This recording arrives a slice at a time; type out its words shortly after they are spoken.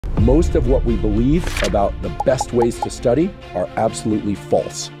Most of what we believe about the best ways to study are absolutely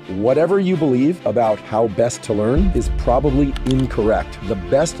false. Whatever you believe about how best to learn is probably incorrect. The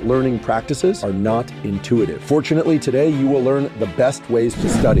best learning practices are not intuitive. Fortunately, today you will learn the best ways to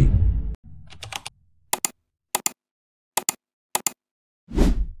study.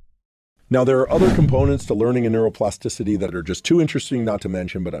 Now, there are other components to learning and neuroplasticity that are just too interesting not to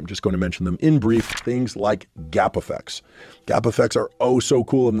mention, but I'm just going to mention them in brief. Things like gap effects. Gap effects are oh so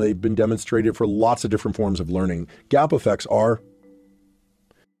cool, and they've been demonstrated for lots of different forms of learning. Gap effects are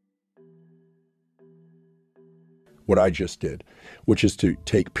what I just did, which is to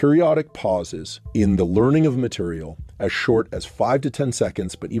take periodic pauses in the learning of material as short as 5 to 10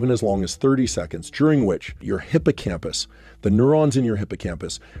 seconds, but even as long as 30 seconds, during which your hippocampus, the neurons in your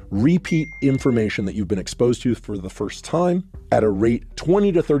hippocampus, repeat information that you've been exposed to for the first time at a rate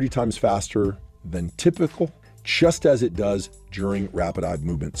 20 to 30 times faster than typical, just as it does during rapid eye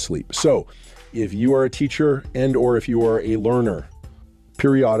movement sleep. So if you are a teacher and or if you are a learner,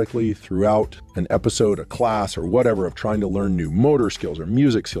 periodically throughout an episode, a class, or whatever of trying to learn new motor skills or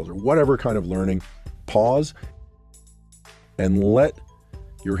music skills or whatever kind of learning, pause and let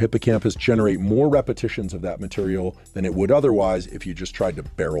your hippocampus generate more repetitions of that material than it would otherwise if you just tried to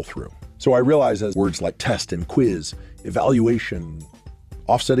barrel through. So I realize as words like test and quiz, evaluation,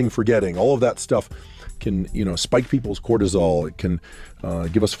 offsetting forgetting, all of that stuff can, spike people's cortisol. It can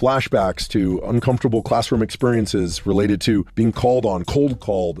give us flashbacks to uncomfortable classroom experiences related to being called on, cold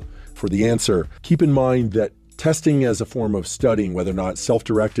called for the answer. Keep in mind that testing as a form of studying, whether or not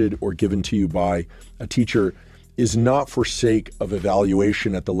self-directed or given to you by a teacher, is not for sake of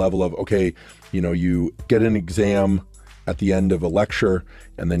evaluation at the level of, okay, you get an exam at the end of a lecture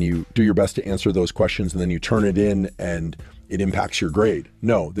and then you do your best to answer those questions and then you turn it in and it impacts your grade.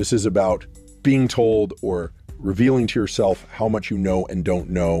 No, this is about being told or revealing to yourself how much you know and don't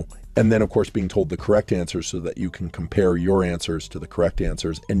know, and then of course being told the correct answers so that you can compare your answers to the correct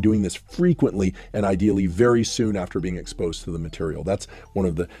answers, and doing this frequently and ideally very soon after being exposed to the material. That's one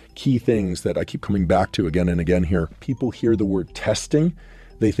of the key things that I keep coming back to again and again here. People hear the word testing,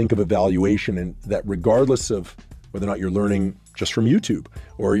 they think of evaluation, and that regardless of whether or not you're learning just from YouTube,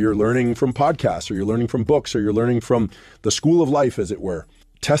 or you're learning from podcasts, or you're learning from books, or you're learning from the school of life, as it were,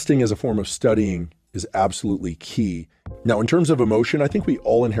 testing as a form of studying is absolutely key. Now, in terms of emotion, I think we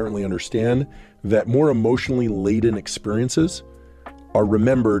all inherently understand that more emotionally laden experiences are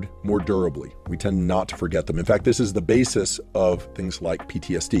remembered more durably. We tend not to forget them. In fact, this is the basis of things like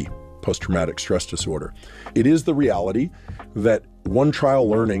PTSD, post-traumatic stress disorder. It is the reality that one trial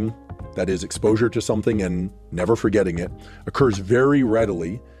learning, that is exposure to something and never forgetting it, occurs very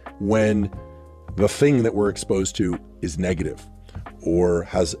readily when the thing that we're exposed to is negative or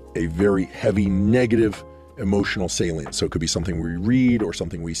has a very heavy negative emotional salient. So it could be something we read or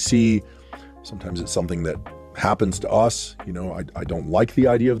something we see. Sometimes it's something that happens to us. I don't like the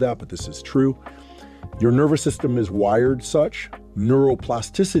idea of that, but this is true. Your nervous system is wired such,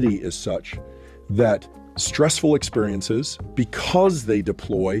 neuroplasticity is such, that stressful experiences, because they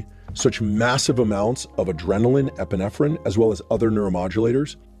deploy such massive amounts of adrenaline, epinephrine, as well as other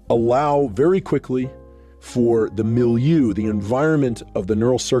neuromodulators, allow very quickly for the milieu, the environment of the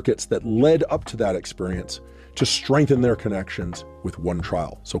neural circuits that led up to that experience to strengthen their connections with one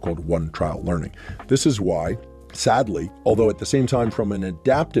trial, so-called one trial learning. This is why, sadly, although at the same time from an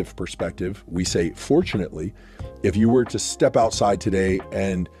adaptive perspective, we say fortunately, if you were to step outside today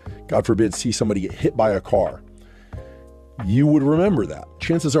and, God forbid, see somebody get hit by a car, you would remember that.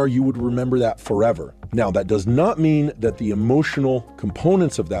 Chances are you would remember that forever. Now, that does not mean that the emotional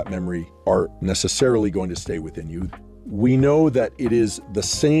components of that memory are necessarily going to stay within you. We know that it is the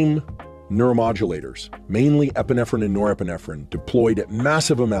same neuromodulators, mainly epinephrine and norepinephrine, deployed at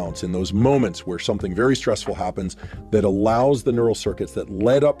massive amounts in those moments where something very stressful happens, that allows the neural circuits that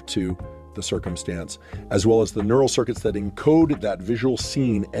led up to the circumstance, as well as the neural circuits that encode that visual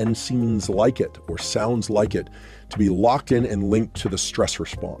scene and scenes like it or sounds like it, to be locked in and linked to the stress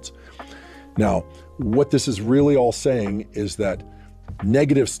response. Now, what this is really all saying is that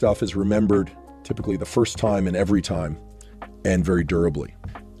negative stuff is remembered typically the first time and every time, and very durably,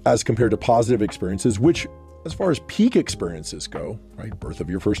 as compared to positive experiences, which, as far as peak experiences go, right, birth of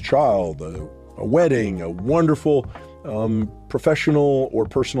your first child, a wedding, a wonderful professional or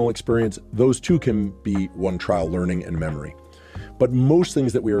personal experience, those too can be one trial learning and memory. But most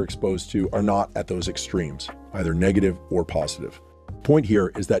things that we are exposed to are not at those extremes, either negative or positive. Point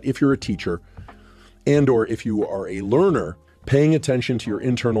here is that if you're a teacher and or if you are a learner, paying attention to your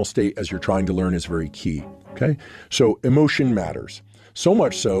internal state as you're trying to learn is very key, okay? So emotion matters. So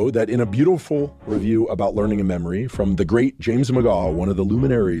much so that in a beautiful review about learning and memory from the great James McGaugh, one of the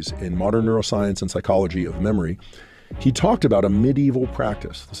luminaries in modern neuroscience and psychology of memory, he talked about a medieval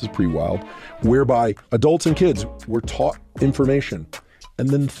practice, this is pretty wild, whereby adults and kids were taught information and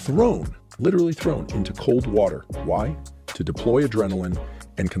then thrown, literally thrown into cold water. Why? To deploy adrenaline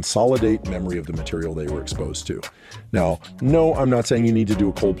and consolidate memory of the material they were exposed to. Now, no, I'm not saying you need to do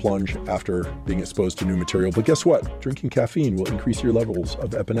a cold plunge after being exposed to new material, but guess what? Drinking caffeine will increase your levels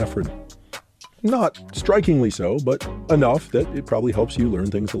of epinephrine. Not strikingly so, but enough that it probably helps you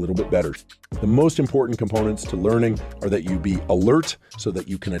learn things a little bit better. The most important components to learning are that you be alert so that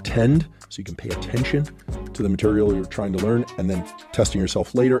you can attend, so you can pay attention to the material you're trying to learn, and then testing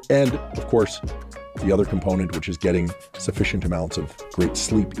yourself later. And of course, the other component, which is getting sufficient amounts of great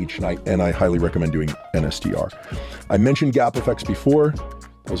sleep each night. And I highly recommend doing NSDR. I mentioned gap effects before.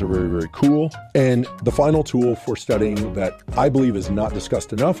 Those are very, very cool. And the final tool for studying that I believe is not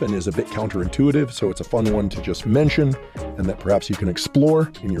discussed enough and is a bit counterintuitive, so it's a fun one to just mention and that perhaps you can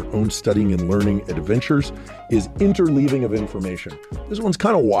explore in your own studying and learning adventures, is interleaving of information. This one's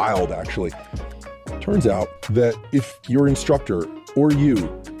kind of wild, actually. Turns out that if your instructor or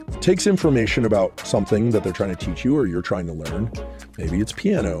you takes information about something that they're trying to teach you or you're trying to learn, maybe it's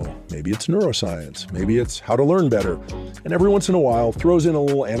piano, maybe it's neuroscience, maybe it's how to learn better, and every once in a while throws in a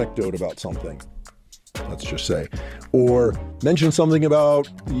little anecdote about something, let's just say, or mention something about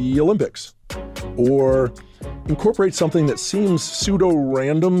the Olympics, or incorporate something that seems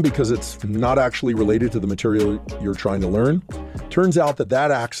pseudo-random because it's not actually related to the material you're trying to learn. Turns out that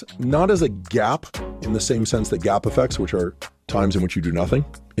that acts not as a gap in the same sense that gap effects, which are times in which you do nothing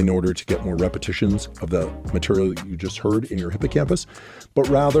in order to get more repetitions of the material that you just heard in your hippocampus, but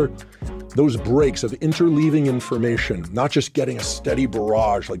rather those breaks of interleaving information, not just getting a steady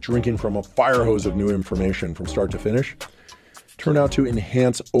barrage like drinking from a fire hose of new information from start to finish, turn out to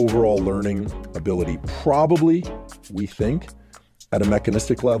enhance overall learning ability. Probably, we think, at a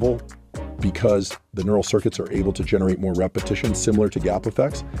mechanistic level, because the neural circuits are able to generate more repetition similar to gap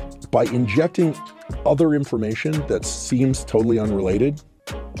effects. By injecting other information that seems totally unrelated,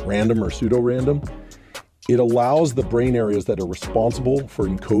 random or pseudo-random, it allows the brain areas that are responsible for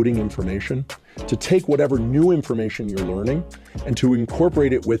encoding information to take whatever new information you're learning and to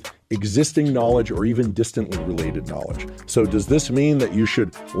incorporate it with existing knowledge or even distantly related knowledge. So does this mean that you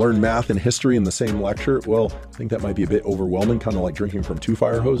should learn math and history in the same lecture? Well, I think that might be a bit overwhelming, kind of like drinking from two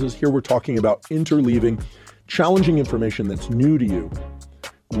fire hoses. Here we're talking about interleaving challenging information that's new to you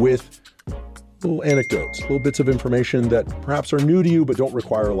with little anecdotes, little bits of information that perhaps are new to you but don't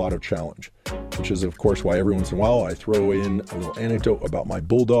require a lot of challenge, which is, of course, why every once in a while I throw in a little anecdote about my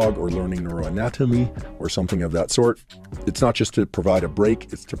bulldog or learning neuroanatomy or something of that sort. It's not just to provide a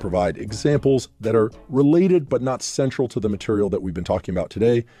break, it's to provide examples that are related but not central to the material that we've been talking about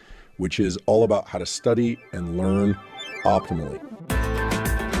today, which is all about how to study and learn optimally.